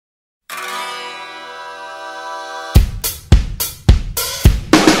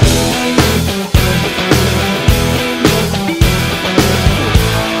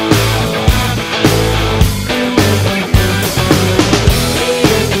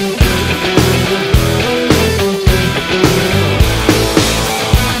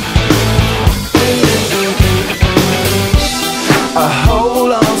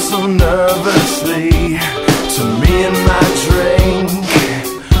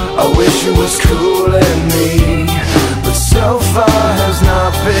she was cooling me, but so far has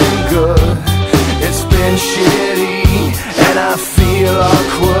not been good. It's been shitty, and I feel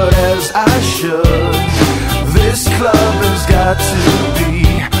awkward as I should. This club has got to be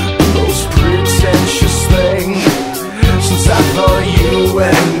the most pretentious thing since I thought you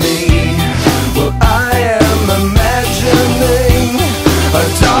and me. Well, I am imagining a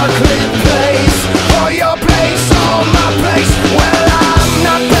dark lit place, or your place, or my place. Well, I'm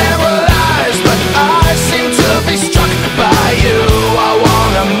not paralyzed, but I seem to be struck by you. I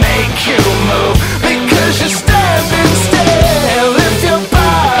wanna make you move, because you're standing still. If your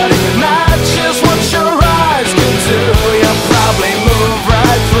body matches what your eyes can do, you'll probably move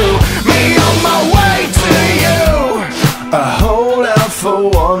right through me on my way to you. I hold out for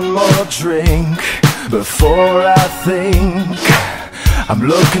one more drink before I think I'm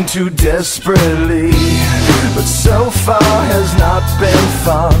looking too desperately, but so far has not been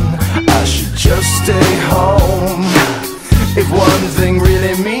fun. I should just stay home. If one thing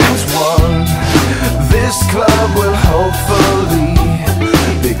really means one, this club will hopefully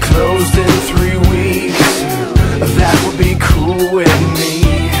be closed in 3 weeks. That would be cool with me.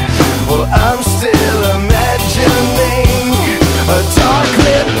 Well, I'm still imagining a dark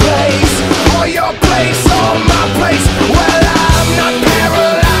lit place, or your place, or my place. Well, I'm not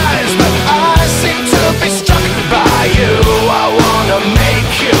paralyzed, but I seem to be struck by you. I wanna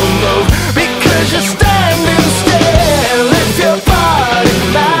make you move, because you're standing still. If your body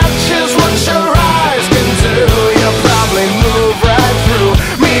matches what your eyes can do, you'll probably move right through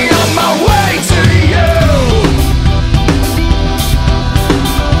me on my way to you.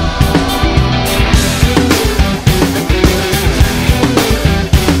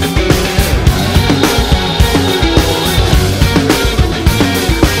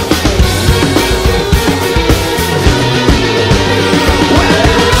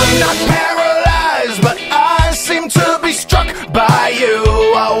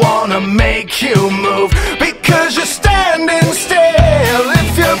 Make you move, because you're standing still.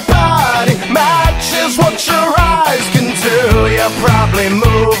 If your body matches what your eyes can do, you'll probably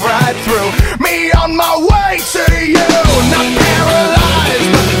move right through me on my way to you. Not paralyzed,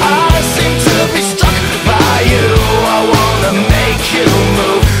 but I seem to be struck by you. I wanna make you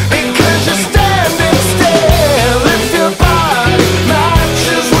move, because you're standing still. If your body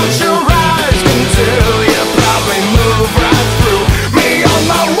matches what your eyes can do, you'll probably move right